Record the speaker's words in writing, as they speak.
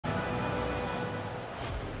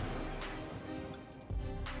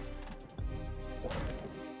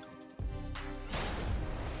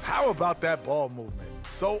How about that ball movement?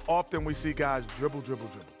 So often we see guys dribble,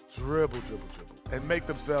 and make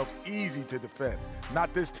themselves easy to defend.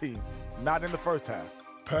 Not this team, not in the first half.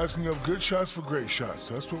 Passing up good shots for great shots.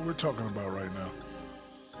 That's what we're talking about right now.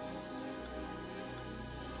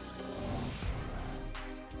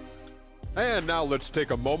 And now let's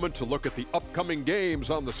take a moment to look at the upcoming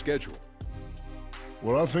games on the schedule.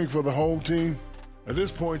 Well, I think for the home team, at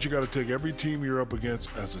this point, you got to take every team you're up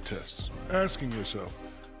against as a test. Asking yourself,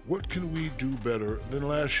 what can we do better than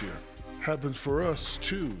last year? Happens for us,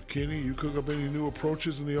 too. Kenny, you cook up any new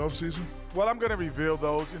approaches in the offseason? Well, I'm going to reveal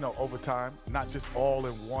those, over time, not just all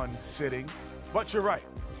in one sitting. But you're right.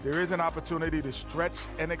 There is an opportunity to stretch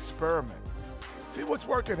and experiment. See what's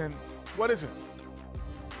working and what isn't.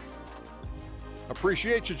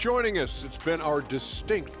 Appreciate you joining us. It's been our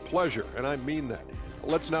distinct pleasure, and I mean that.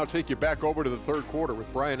 Let's now take you back over to the third quarter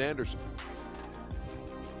with Brian Anderson.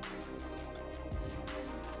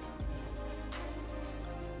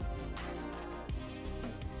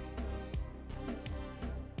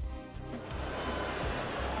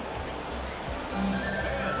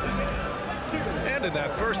 And in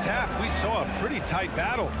that first half, we saw a pretty tight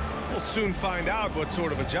battle. We'll soon find out what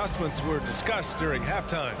sort of adjustments were discussed during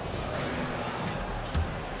halftime.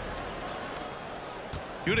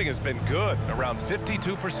 Shooting has been good, around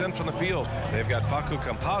 52% from the field. They've got Facu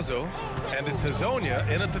Campazzo, and it's Hezonja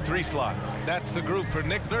in at the 3 slot. That's the group for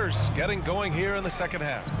Nick Nurse getting going here in the second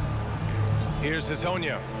half. Here's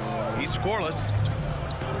Hezonja. He's scoreless.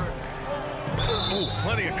 Ooh,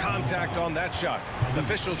 plenty of contact on that shot. The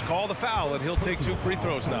officials call the foul, and he'll take 2 free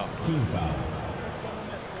throws now.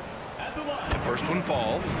 The first one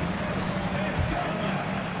falls.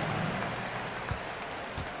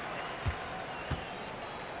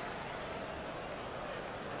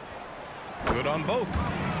 Good on both.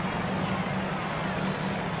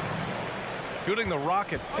 Shooting the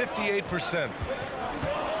rock at 58%.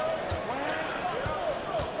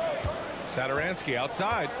 Satoransky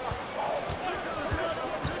outside.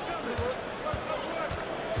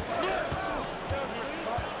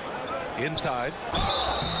 Inside.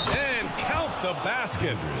 And count the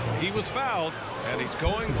basket. He was fouled, and he's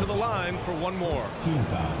going to the line for one more. Team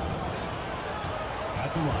foul.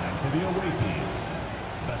 At the line for the away team,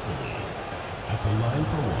 Vesely. At the line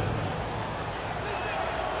for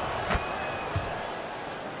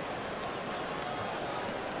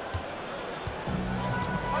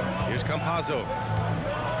 1. Here's Campazzo.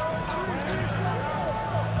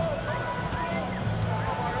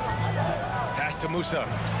 Pass to Musa.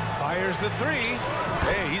 Fires the 3.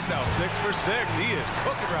 Hey, he's now 6 for 6. He is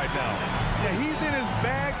cooking right now. Yeah, he's in his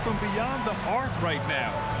bag from beyond the arc right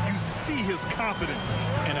now. You see his confidence.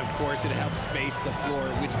 And of course, it helps space the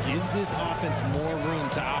floor, which gives this offense more room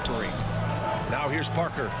to operate. Now here's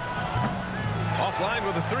Parker. Offline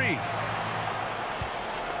with a 3.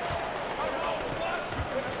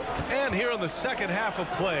 And here in the second half of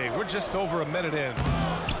play, we're just over a minute in.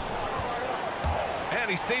 And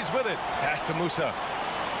he stays with it. Pass to Musa.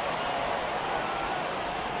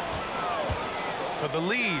 For the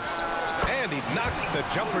lead. And he knocks the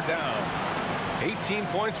jumper down. 18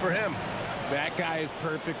 points for him. That guy is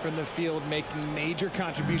perfect from the field, making major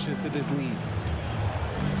contributions to this lead.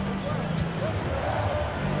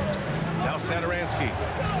 Now Satoransky.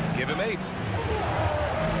 Give him 8.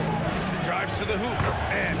 Drives to the hoop.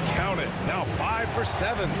 And count it. Now 5 for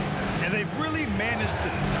 7. And they've really managed to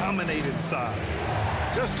dominate inside.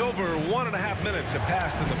 Just over 1.5 minutes have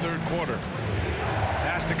passed in the third quarter.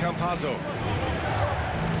 Pass to Campazzo.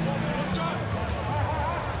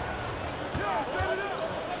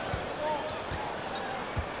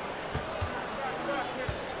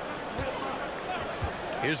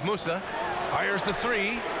 Here's Musa. Fires the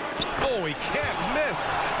 3. Oh, he can't miss.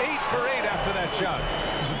 8 for 8 after that shot.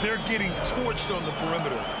 They're getting torched on the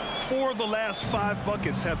perimeter. 4 of the last 5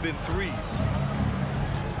 buckets have been 3s.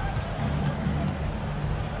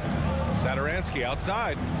 Satoransky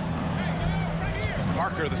outside.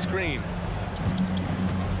 Parker the screen.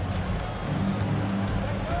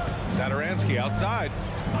 Satoransky outside.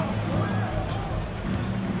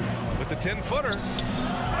 With the 10-footer.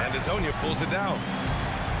 And Hezonja pulls it down.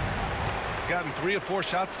 Gotten 3 of 4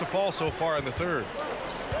 shots to fall so far in the third.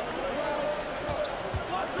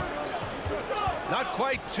 Not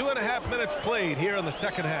quite 2.5 minutes played here in the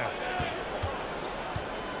second half.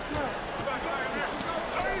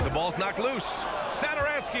 The ball's knocked loose.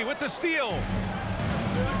 Satoransky with the steal.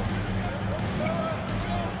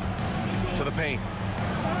 To the paint.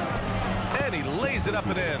 And he lays it up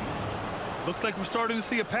and in. Looks like we're starting to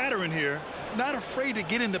see a pattern here. Not afraid to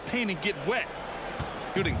get in the paint and get wet.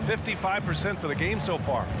 Shooting 55% for the game so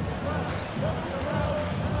far.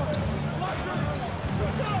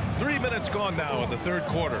 3 minutes gone now in the third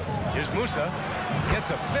quarter. Here's Musa.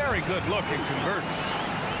 Gets a very good look and converts.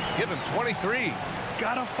 Give him 23.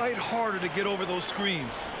 Gotta fight harder to get over those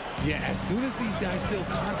screens. Yeah, as soon as these guys feel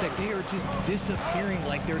contact, they are just disappearing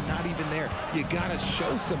like they're not even there. You gotta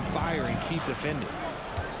show some fire and keep defending.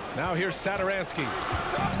 Now here's Satoransky.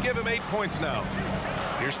 Give him 8 points now.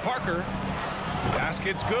 Here's Parker.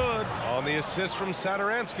 Basket's good on the assist from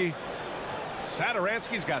Satoransky.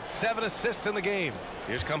 Satoransky's got 7 assists in the game.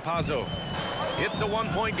 Here's Campazzo. It's a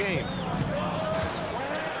 1-point game.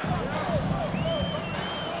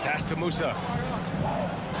 Pass to Musa.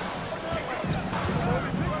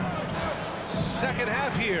 Second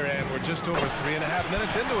half here, and we're just over 3.5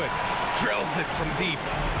 minutes into it. Drills it from deep.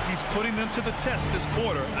 He's putting them to the test this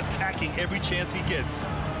quarter, attacking every chance he gets.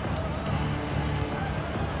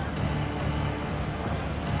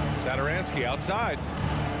 Satoransky outside.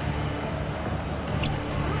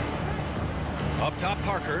 Up top,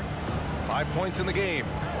 Parker. 5 points in the game.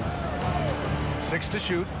 6 to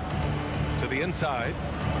shoot. To the inside.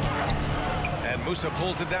 And Musa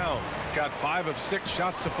pulls it down. Got 5 of 6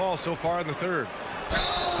 shots to fall so far in the third.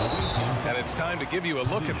 And it's time to give you a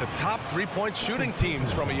look at the top 3-point shooting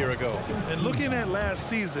teams from a year ago. And looking at last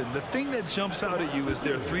season, the thing that jumps out at you is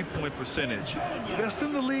their 3-point percentage. Best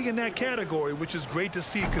in the league in that category, which is great to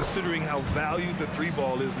see considering how valued the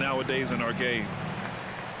 3-ball is nowadays in our game.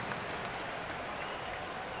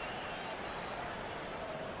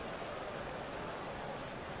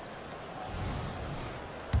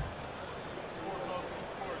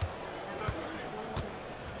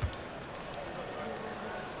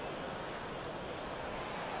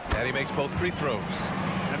 And he makes both free throws.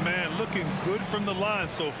 And man, looking good from the line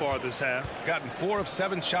so far this half. Gotten 4 of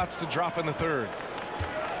 7 shots to drop in the third.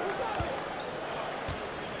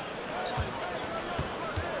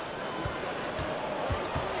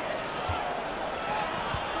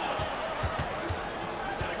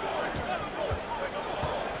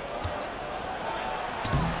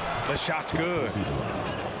 The shot's good.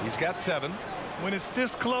 He's got 7. When it's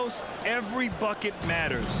this close, every bucket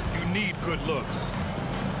matters. You need good looks.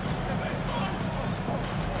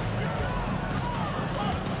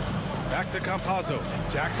 Back to Campazzo.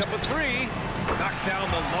 Jacks up a 3. Knocks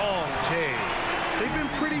down the long J. They've been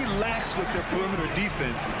pretty lax with their perimeter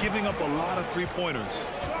defense, giving up a lot of 3-pointers.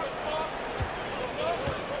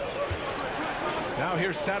 Now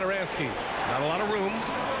here's Satoransky. Not a lot of room.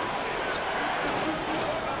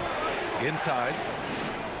 Inside.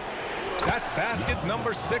 That's basket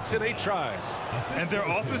number 6 in 8 tries. And their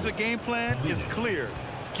offensive game plan is clear.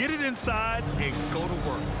 Get it inside and go to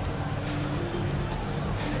work.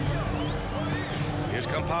 Here's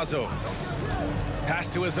Campazzo. Pass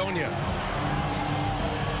to Hezonja.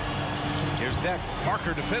 Here's Deck.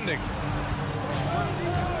 Parker defending.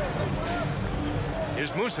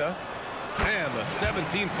 Here's Musa. And the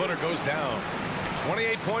 17-footer goes down.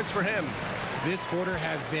 28 points for him. This quarter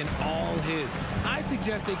has been all his. I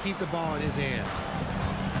suggest they keep the ball in his hands.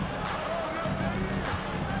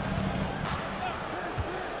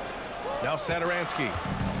 Now Satoransky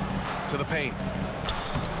to the paint.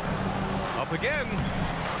 Up again.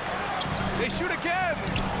 They shoot again.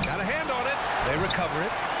 Got a hand on it. They recover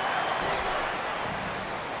it.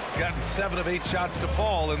 Gotten 7 of 8 shots to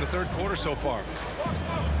fall in the third quarter so far.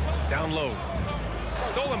 Down low.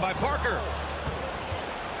 Stolen by Parker.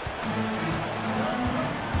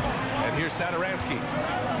 And here's Satoransky.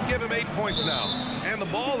 Give him 8 points now. And the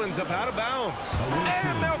ball ends up out of bounds.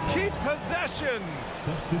 And they'll keep possession.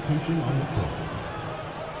 Substitution on the court.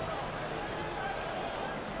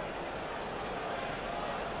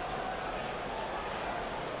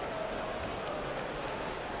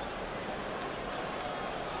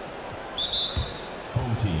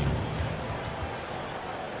 Home team.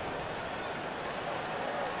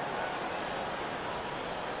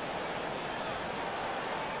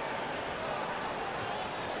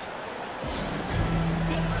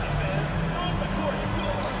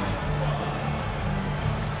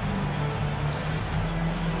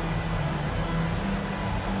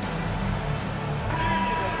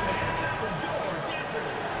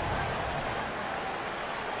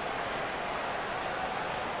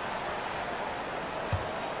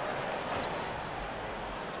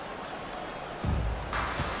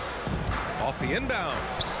 Off the inbound.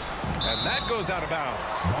 And that goes out of bounds.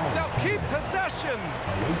 They'll keep possession.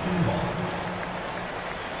 Away team ball.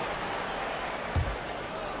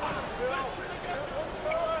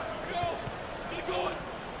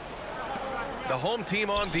 The home team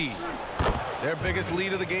on D. Their biggest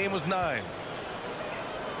lead of the game was 9.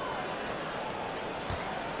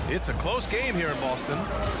 It's a close game here in Boston.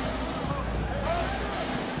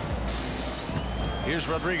 Here's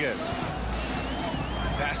Rodriguez.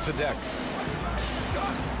 Pass to Deck.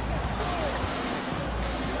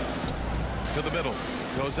 To the middle.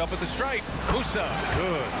 Goes up at the stripe. Musa.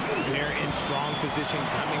 Good. They're in strong position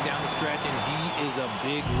coming down the stretch, and he is a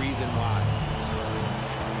big reason why.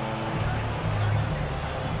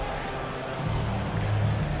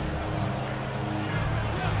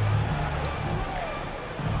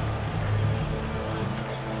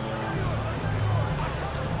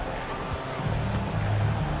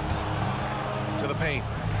 To the paint.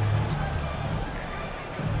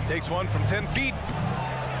 Takes one from 10 feet.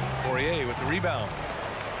 Poirier with the rebound.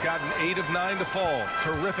 Gotten 8 of 9 to fall.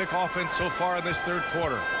 Terrific offense so far in this third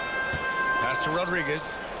quarter. Pass to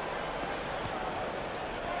Rodriguez.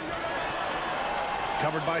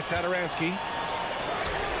 Covered by Satoransky.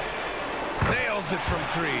 Nails it from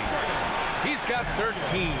 3. He's got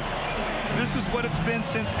 13. This is what it's been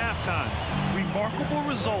since halftime. Remarkable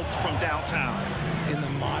results from downtown. In the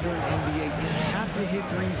modern NBA, you have to hit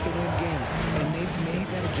threes to win games, and they've made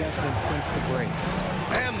that adjustment since the break.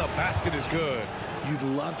 And the basket is good. You'd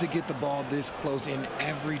love to get the ball this close in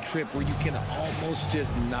every trip where you can almost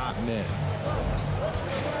just not miss.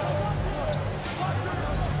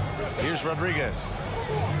 Here's Rodriguez.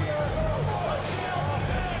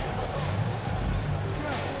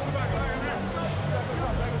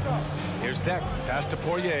 Here's Deck. Pass to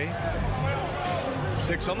Poirier.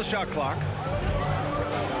 6 on the shot clock.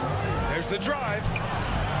 There's the drive.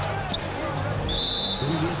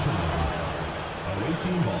 Away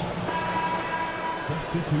team ball.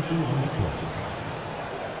 Substitution on the court.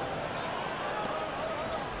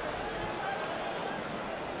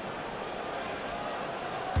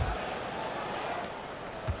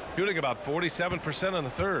 Shooting about 47% in the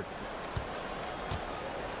third.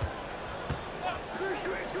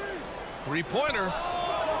 Three-pointer.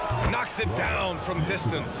 Knocks it down from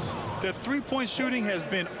distance. The three-point shooting has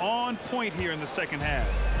been on point here in the second half.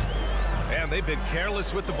 And they've been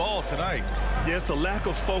careless with the ball tonight. Yeah, it's a lack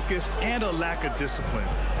of focus and a lack of discipline.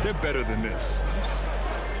 They're better than this.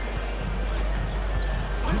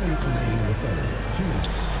 2 minutes remaining in the third. 2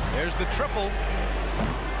 minutes. There's the triple.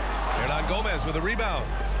 Hernan Gomez with a rebound.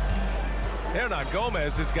 Hernan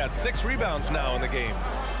Gomez has got 6 rebounds now in the game.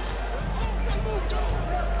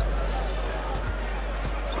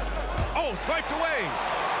 Oh, swiped away.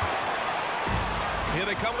 Here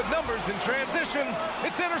they come with numbers in transition.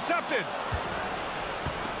 It's intercepted.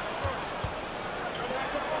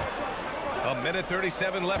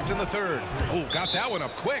 1:37 left in the third. Oh, got that one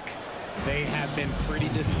up quick. They have been pretty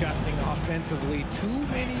disgusting offensively. Too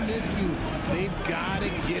many miscues. They've got to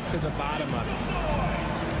get to the bottom of it.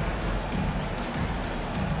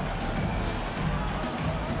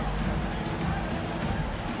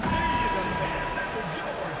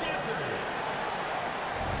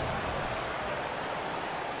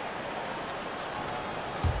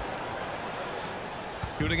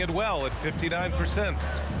 Shooting it well at 59%.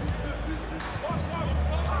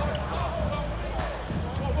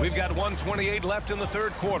 We've got 1:28 left in the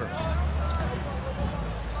third quarter.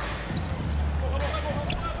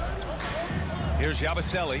 Here's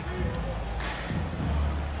Yabusele.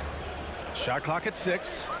 Shot clock at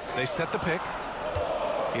 6. They set the pick.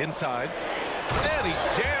 Inside. And he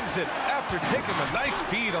jams it after taking a nice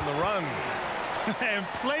feed on the run. And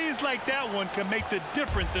plays like that one can make the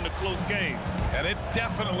difference in a close game. And it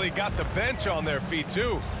definitely got the bench on their feet,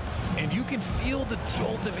 too. And you can feel the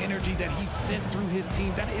jolt of energy that he sent through his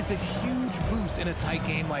team. That is a huge boost in a tight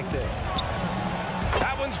game like this.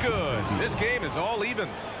 That one's good. This game is all even.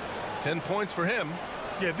 10 points for him.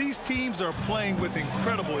 Yeah, these teams are playing with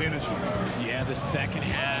incredible energy. Yeah, the second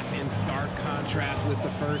half in stark contrast with the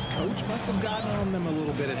first. Coach must have gotten on them a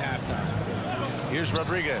little bit at halftime. Here's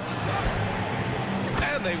Rodriguez.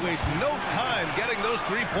 And they waste no time getting those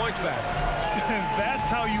 3 points back. And that's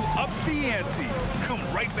how you up the ante. Come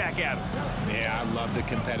right back at them. Yeah, I love the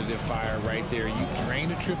competitive fire right there. You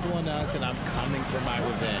drain a triple on us, and I'm coming for my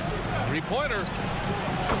revenge. Three-pointer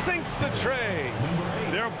sinks the tray.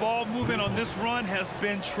 Their ball movement on this run has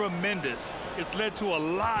been tremendous. It's led to a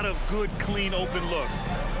lot of good, clean, open looks.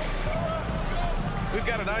 We've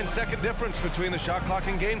got a 9-second difference between the shot clock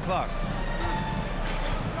and game clock.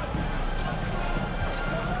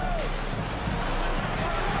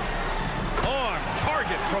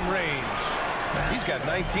 From range. He's got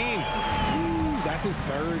 19. That's his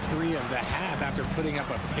third 3 of the half after putting up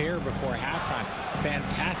a pair before halftime.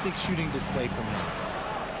 Fantastic shooting display from him.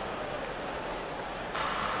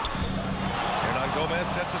 Hernan Gomez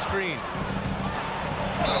sets a screen.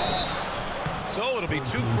 So it'll be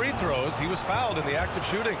 2 free throws. He was fouled in the act of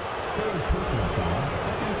shooting. Third personal foul,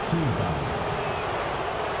 second team foul.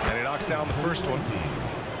 And he knocks knocks down the first one.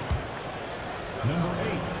 Number 8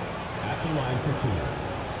 at the line for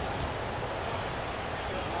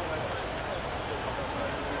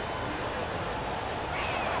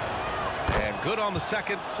 2. And good on the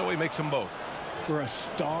second, so he makes them both. For a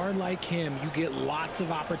star like him, you get lots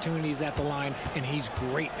of opportunities at the line, and he's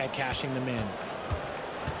great at cashing them in.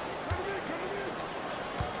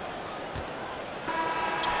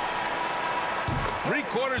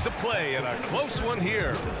 Three-quarters of play and a close one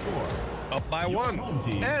here. Up by 1.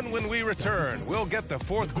 And when we return, we'll get the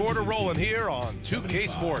fourth quarter rolling here on 2K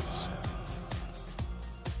Sports.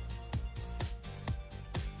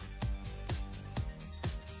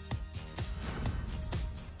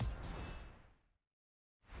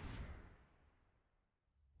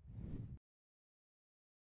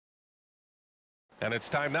 And it's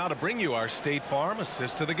time now to bring you our State Farm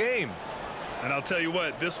assist to the game. And I'll tell you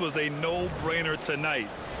what, this was a no-brainer tonight.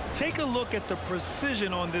 Take a look at the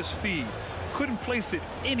precision on this feed. Couldn't place it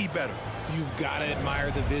any better. You've got to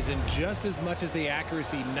admire the vision just as much as the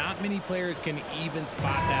accuracy. Not many players can even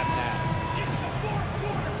spot that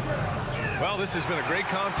pass. Well, this has been a great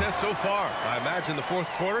contest so far. I imagine the fourth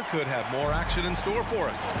quarter could have more action in store for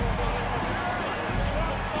us.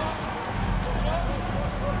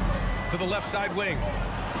 To the left side wing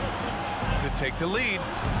to take the lead,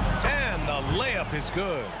 and the layup is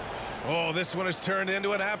good. Oh, this one has turned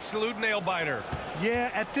into an absolute nail-biter. Yeah,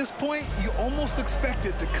 at this point, you almost expect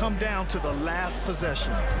it to come down to the last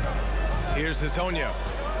possession. Here's Hazonia.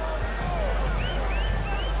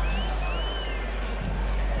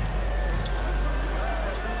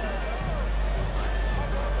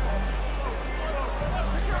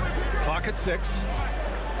 Clock at 6.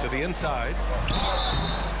 To the inside.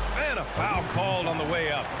 And a foul called on the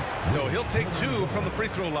way up. So he'll take 2 from the free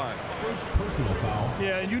throw line. First personal foul.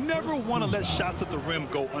 Yeah, and you never want to let shots at the rim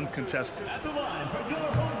go uncontested. At the line for your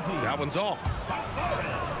home team. That one's off.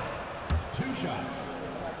 2 shots.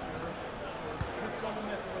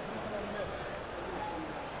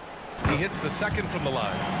 He hits the second from the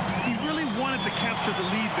line. He really wanted to capture the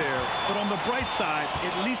lead there, but on the bright side,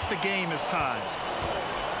 at least the game is tied.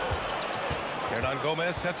 Hernan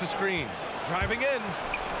Gomez sets a screen. Driving in.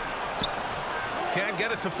 Can't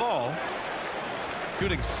get it to fall.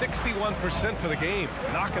 Shooting 61% for the game.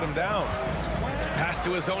 Knocking him down. Pass to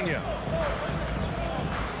Hazonia.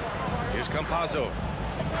 Here's Campazzo.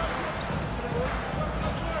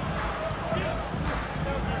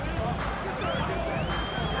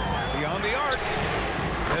 Beyond the arc.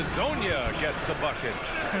 Hazonia gets the bucket.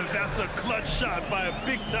 That's a clutch shot by a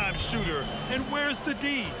big-time shooter. And where's the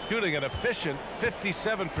D? Shooting an efficient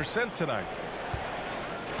 57% tonight.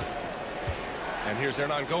 And here's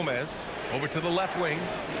Hernan Gomez over to the left wing.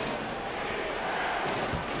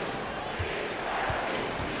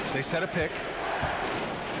 They set a pick.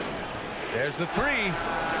 There's the 3.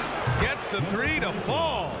 Gets the 3 to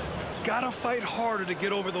fall. Gotta fight harder to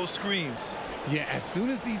get over those screens. Yeah, as soon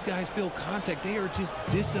as these guys feel contact, they are just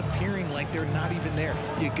disappearing like they're not even there.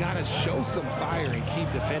 You gotta show some fire and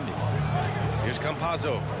keep defending. Here's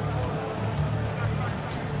Campazzo.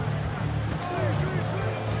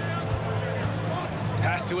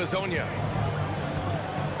 Pass to Hazonia.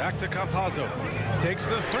 Back to Campazzo. Takes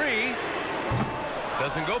the 3.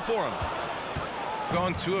 Doesn't go for him.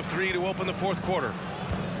 Gone 2 of 3 to open the fourth quarter.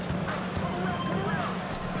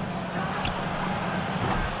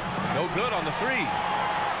 No good on the 3.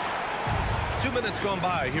 2 minutes gone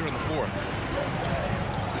by here in the fourth.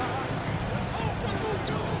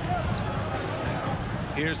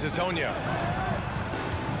 Here's Hazonia.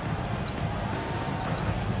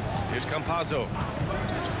 Here's Campazzo.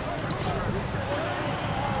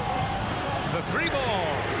 The 3 ball.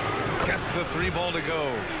 Gets the 3 ball to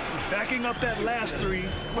go. Backing up that last 3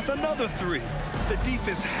 with another 3. The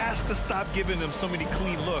defense has to stop giving them so many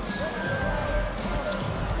clean looks.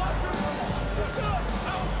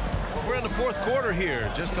 We're in the fourth quarter here.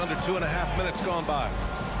 Just under 2.5 minutes gone by.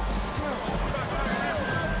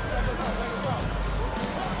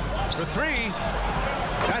 For 3.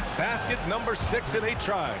 That's basket number 6 in 8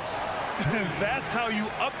 tries. That's how you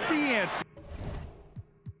up the ante.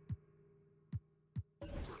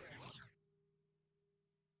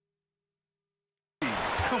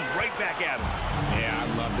 Come right back at him. Yeah, I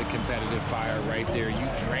love the competitive fire right there. You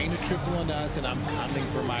drain a triple on us, and I'm coming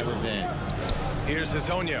for my revenge. Here's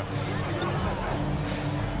Hazonia.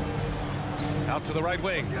 Out to the right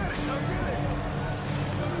wing.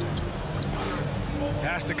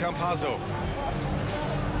 Pass to Campazzo.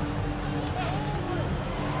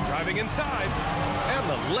 Driving inside. And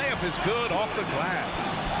the layup is good off the glass.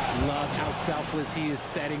 Love how selfless he is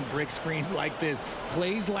setting brick screens like this.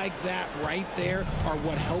 Plays like that right there are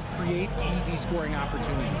what help create easy scoring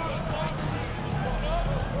opportunities.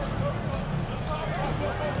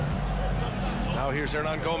 Now here's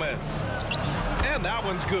Hernan Gomez. And that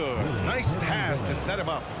one's good. Nice pass to set him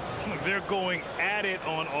up. They're going at it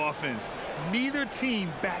on offense. Neither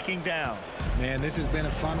team backing down. Man, this has been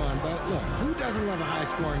a fun one, but look, who doesn't love a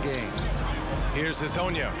high-scoring game? Here's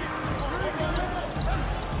Hezonja.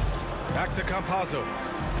 Back to Campazzo.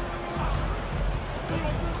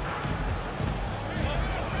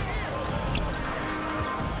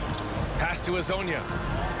 Pass to Hezonja.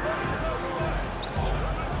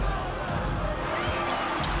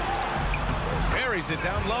 Buries it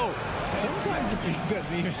down low. Sometimes the pick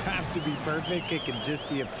doesn't even have to be perfect. It can just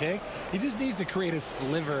be a pick. He just needs to create a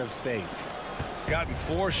sliver of space. Gotten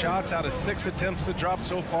 4 shots out of 6 attempts to drop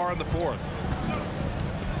so far in the 4th.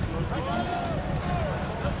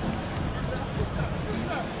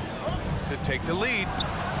 To take the lead.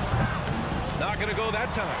 Not going to go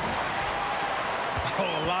that time.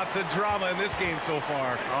 Oh, lots of drama in this game so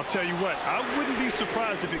far. I'll tell you what, I wouldn't be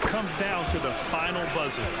surprised if it comes down to the final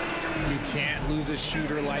buzzer. You can't lose a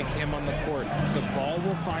shooter like him on the court. The ball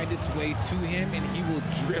will find its way to him, and he will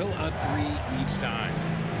drill a 3 each time.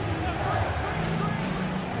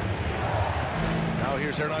 Now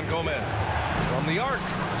here's Hernan Gomez from the arc.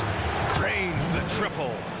 Drains the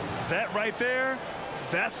triple. That right there,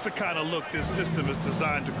 that's the kind of look this system is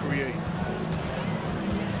designed to create.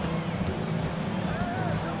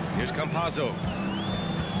 Here's Campazzo.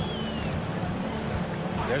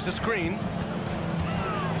 There's a screen.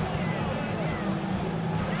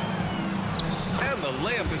 And the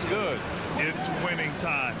layup is good. It's winning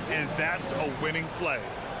time, and that's a winning play.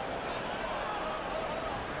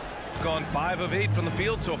 Gone 5 of 8 from the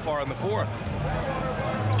field so far in the 4th.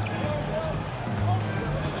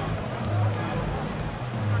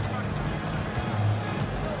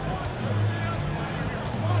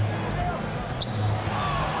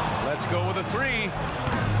 Let's go with a 3.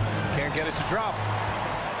 Can't get it to drop.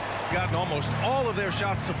 Gotten almost all of their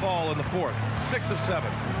shots to fall in the 4th. 6 of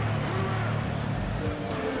 7.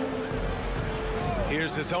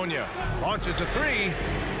 Here's Hezonja. Launches a 3.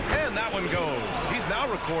 And that one goes. He's now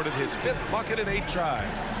recorded his 5th bucket in 8 tries.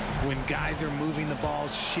 When guys are moving the ball,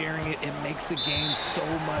 sharing it, it makes the game so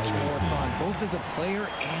much more fun, both as a player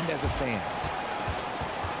and as a fan.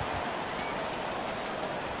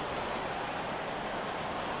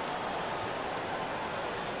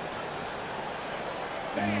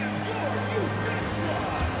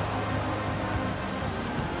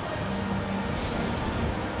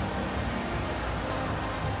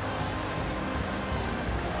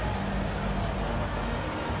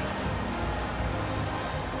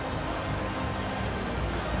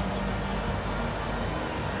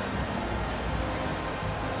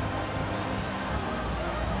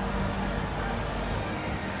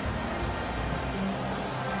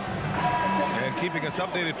 Keeping us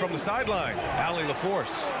updated from the sideline, Allie LaForce.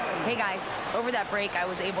 Hey guys, over that break I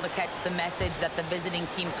was able to catch the message that the visiting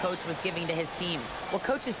team coach was giving to his team. Well,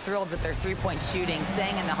 coach is thrilled with their three-point shooting,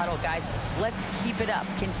 saying in the huddle, guys, let's keep it up.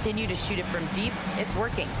 Continue to shoot it from deep. It's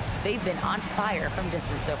working. They've been on fire from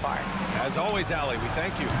distance so far. As always, Allie, we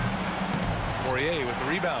thank you. Poirier with the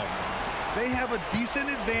rebound. They have a decent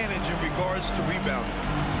advantage in regards to rebounding.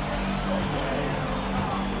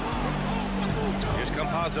 Here's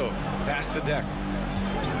Campazzo. Pass to Deck.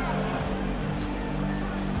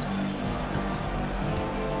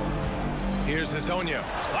 Here's Hezonja.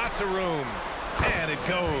 Lots of room. And it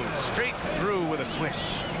goes straight through with a swish.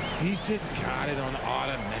 He's just got it on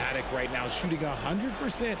automatic right now, shooting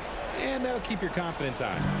 100%, and that'll keep your confidence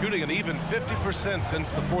high. Shooting an even 50%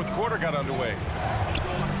 since the 4th quarter got underway.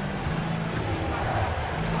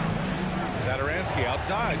 Satoransky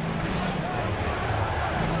outside.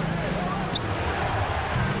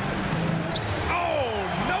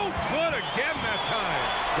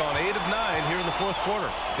 Gone 8 of 9 here in the 4th quarter.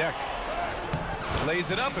 Deck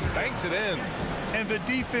lays it up and banks it in. And the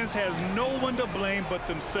defense has no one to blame but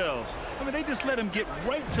themselves. I mean, they just let him get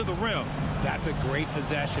right to the rim. That's a great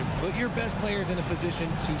possession. Put your best players in a position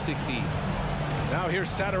to succeed. Now here's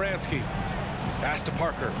Satoransky. Pass to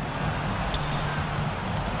Parker.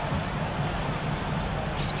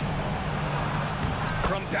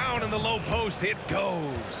 From down in the low post, it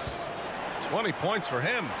goes. 20 points for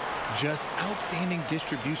him. Just outstanding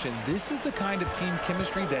distribution. This is the kind of team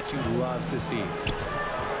chemistry that you love to see.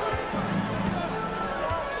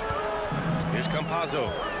 Here's Campazzo,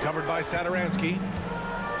 covered by Satoransky.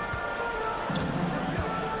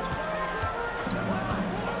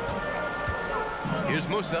 Here's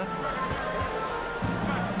Musa.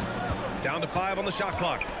 Down to 5 on the shot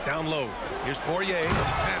clock. Down low. Here's Poirier.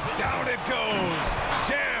 And down it goes.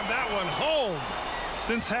 Jam that one home.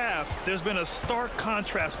 Since half, there's been a stark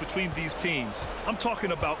contrast between these teams. I'm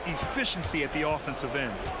talking about efficiency at the offensive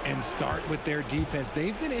end. And start with their defense.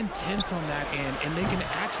 They've been intense on that end, and they can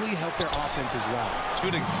actually help their offense as well.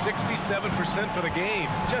 Shooting 67% for the game.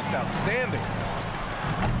 Just outstanding.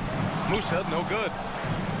 Musa, no good.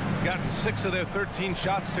 Gotten 6 of their 13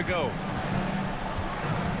 shots to go.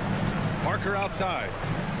 Parker outside.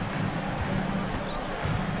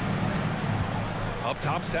 Up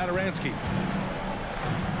top, Saturansky.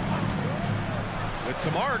 With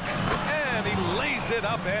some arc, and he lays it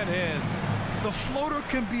up and in. The floater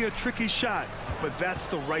can be a tricky shot, but that's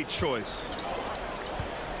the right choice.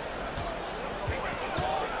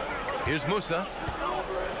 Here's Musa.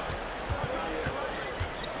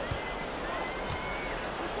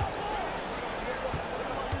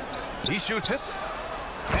 He shoots it,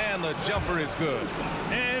 and the jumper is good.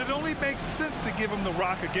 And it only makes sense to give him the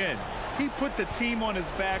rock again. He put the team on his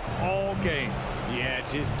back all game. Yeah,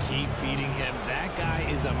 just keep feeding him. That guy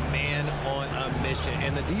is a man on a mission.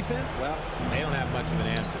 And the defense, well, they don't have much of an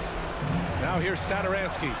answer. Now here's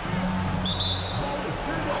Saturansky. Ball is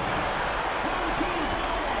turned over. Home team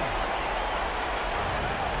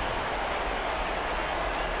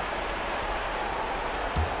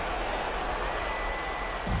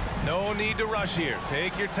ball. No need to rush here.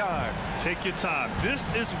 Take your time. Take your time.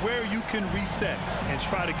 This is where you can reset and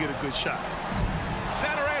try to get a good shot.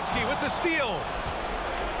 Saturansky with the steal.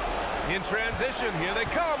 In transition, here they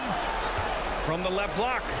come. From the left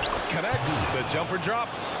block. Connects. The jumper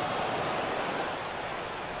drops.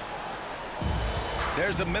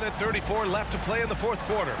 There's a minute 34 left to play in the fourth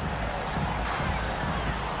quarter.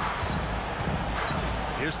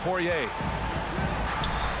 Here's Poirier.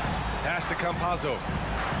 Pass to Campazzo.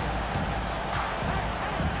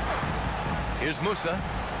 Here's Musa.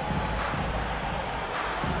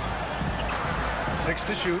 6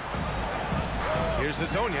 to shoot. Here's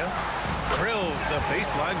Hazonia. Drills the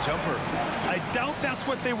baseline jumper. I doubt that's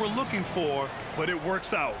what they were looking for, but it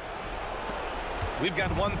works out. We've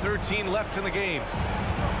got 1:13 left in the game.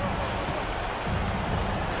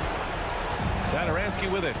 Saturansky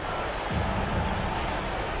with it.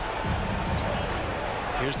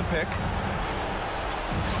 Here's the pick.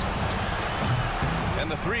 And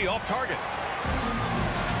the 3 off target.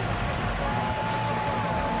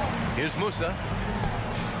 Here's Musa.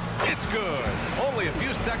 It's good. Only a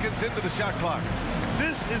few seconds into the shot clock.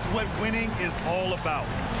 This is what winning is all about.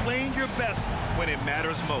 Playing your best when it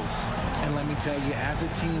matters most. And let me tell you, as a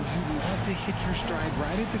team, you love to hit your stride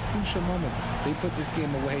right at the crucial moments. They put this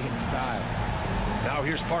game away in style. Now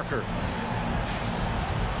here's Parker.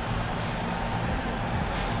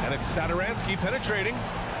 And it's Saturansky penetrating.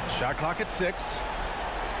 Shot clock at 6.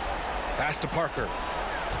 Pass to Parker.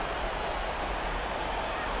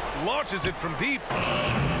 Launches it from deep.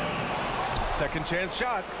 Second chance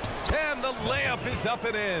shot. And the layup is up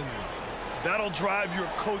and in. That'll drive your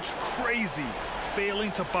coach crazy,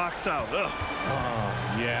 failing to box out. Ugh.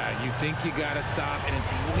 Oh, yeah, you think you got to stop, and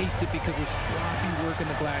it's wasted because of sloppy work in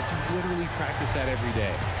the glass. You literally practice that every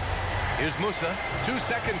day. Here's Musa. 2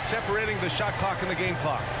 seconds separating the shot clock and the game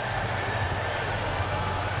clock.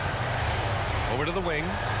 Over to the wing.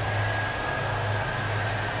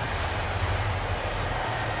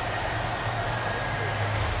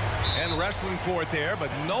 And wrestling for it there, but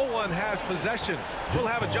no one has possession. We'll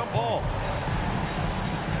have a jump ball.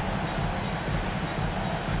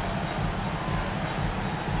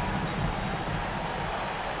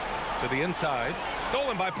 To the inside.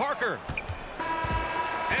 Stolen by Parker.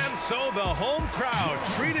 And so the home crowd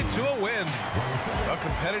treated to a win. A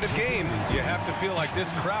competitive game. You have to feel like this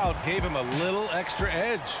crowd gave him a little extra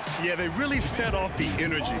edge. Yeah, they really fed off the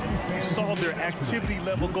energy. You saw their activity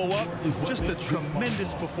level go up. Just a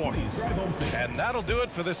tremendous performance. And that'll do it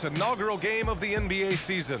for this inaugural game of the NBA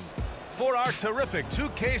season. For our terrific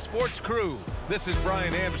 2K Sports crew, this is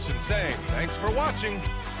Brian Anderson saying thanks for watching.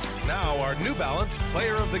 Now our New Balance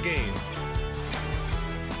Player of the Game.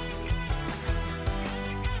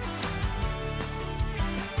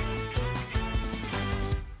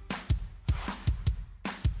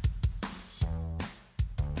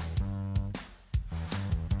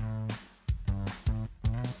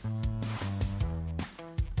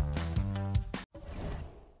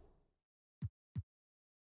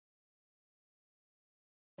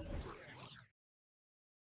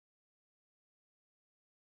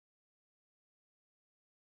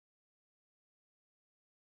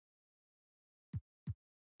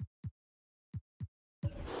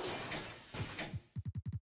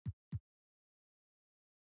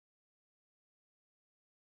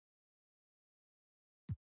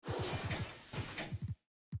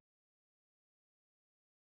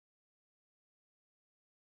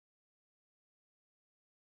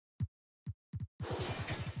 Thank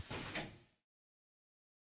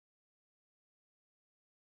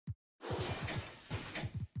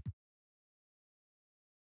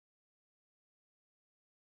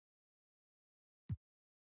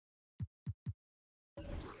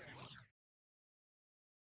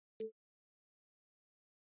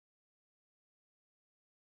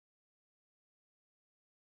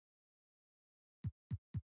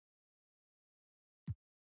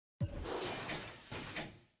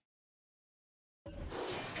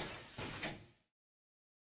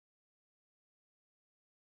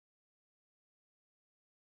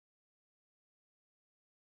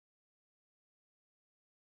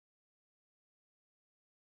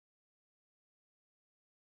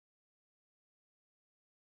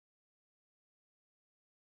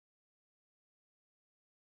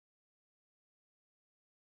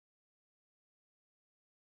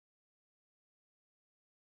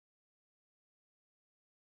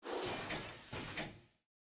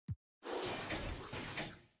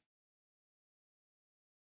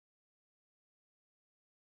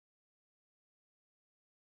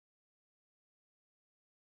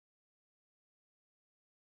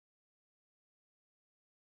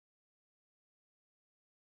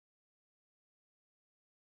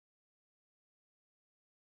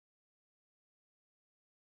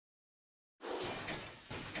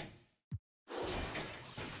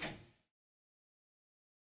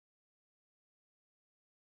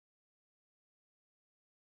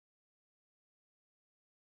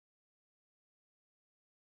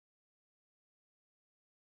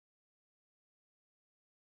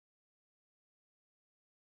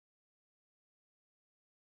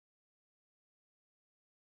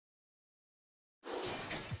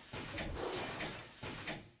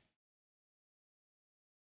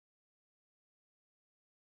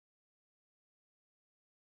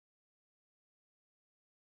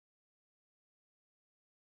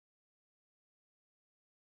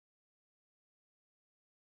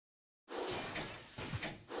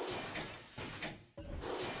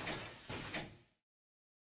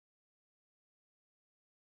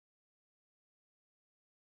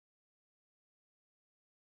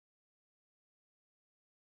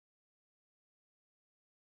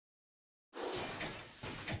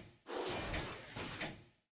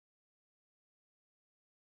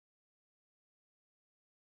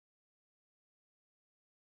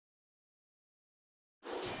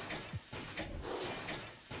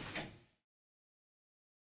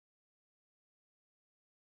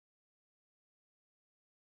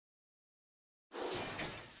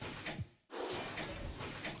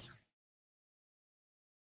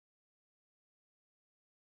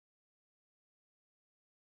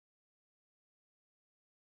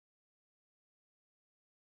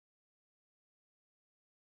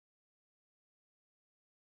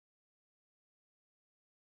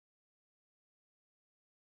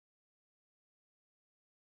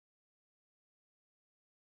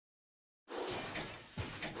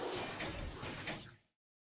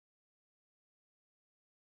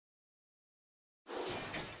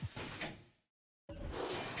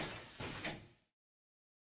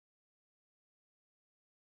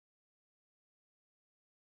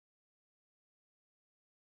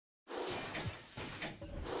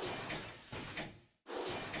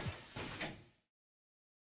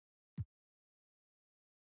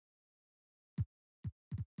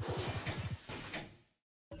you.